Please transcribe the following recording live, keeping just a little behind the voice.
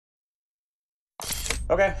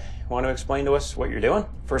Okay, want to explain to us what you're doing?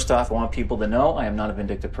 First off, I want people to know I am not a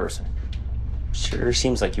vindictive person. Sure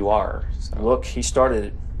seems like you are. So. Look, he started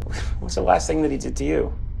it. What's the last thing that he did to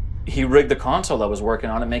you? He rigged the console I was working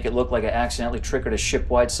on to make it look like I accidentally triggered a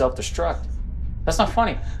ship-wide self-destruct. That's not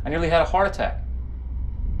funny. I nearly had a heart attack.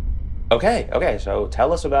 Okay, so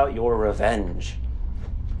tell us about your revenge.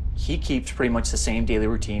 He keeps pretty much the same daily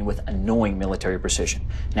routine with annoying military precision.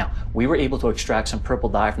 Now, we were able to extract some purple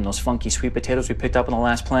dye from those funky sweet potatoes we picked up on the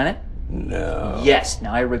last planet. No. Yes,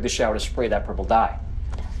 now I rigged the shower to spray that purple dye.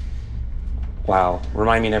 Wow,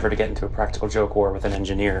 remind me never to get into a practical joke war with an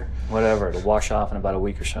engineer. Whatever, it'll wash off in about a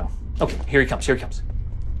week or so. Okay, here he comes.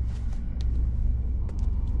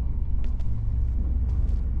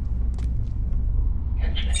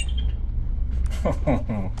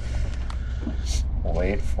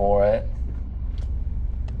 Wait for it.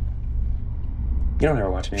 You don't ever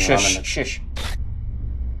watch me. Shush.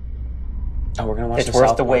 Oh, we're gonna watch. It's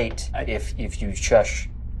worth the wait if you shush.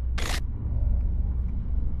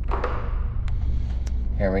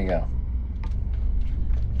 Here we go.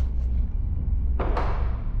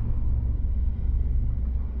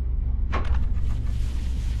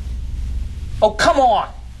 Oh, come on!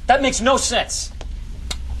 That makes no sense!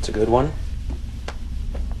 It's a good one.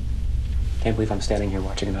 Can't believe I'm standing here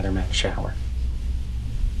watching another man shower.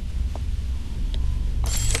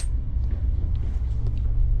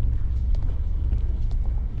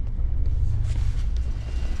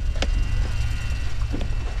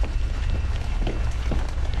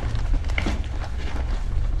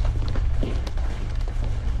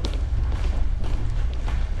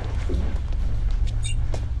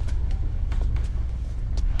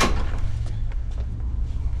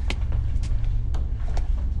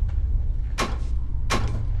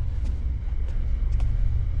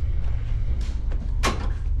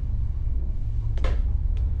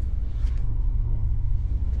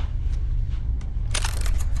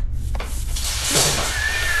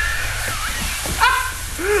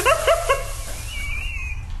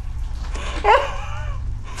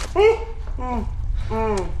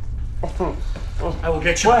 I will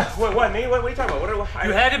get you. What, me? What are you talking about?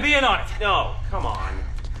 You had to be in on it. No, come on.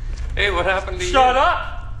 Hey, what happened to you? Shut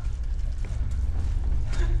up!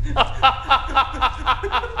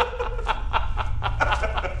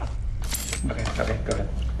 Okay, go ahead.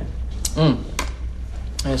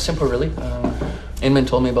 It's simple, really. Inman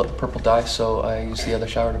told me about the purple dye, so I used the other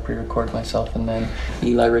shower to pre-record myself, and then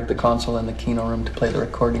Eli rigged the console in the Kino room to play the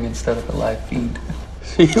recording instead of a live feed.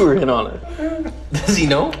 You were in on it. Does he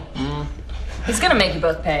know? He's gonna make you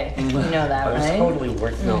both pay. You know that, It was right? totally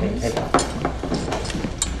worth filming.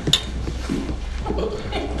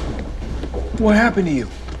 What happened to you?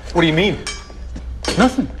 What do you mean?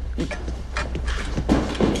 Nothing.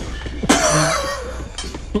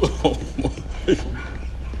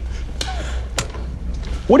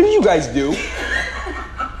 What did you guys do? We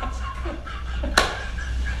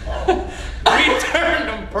turned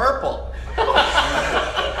him purple.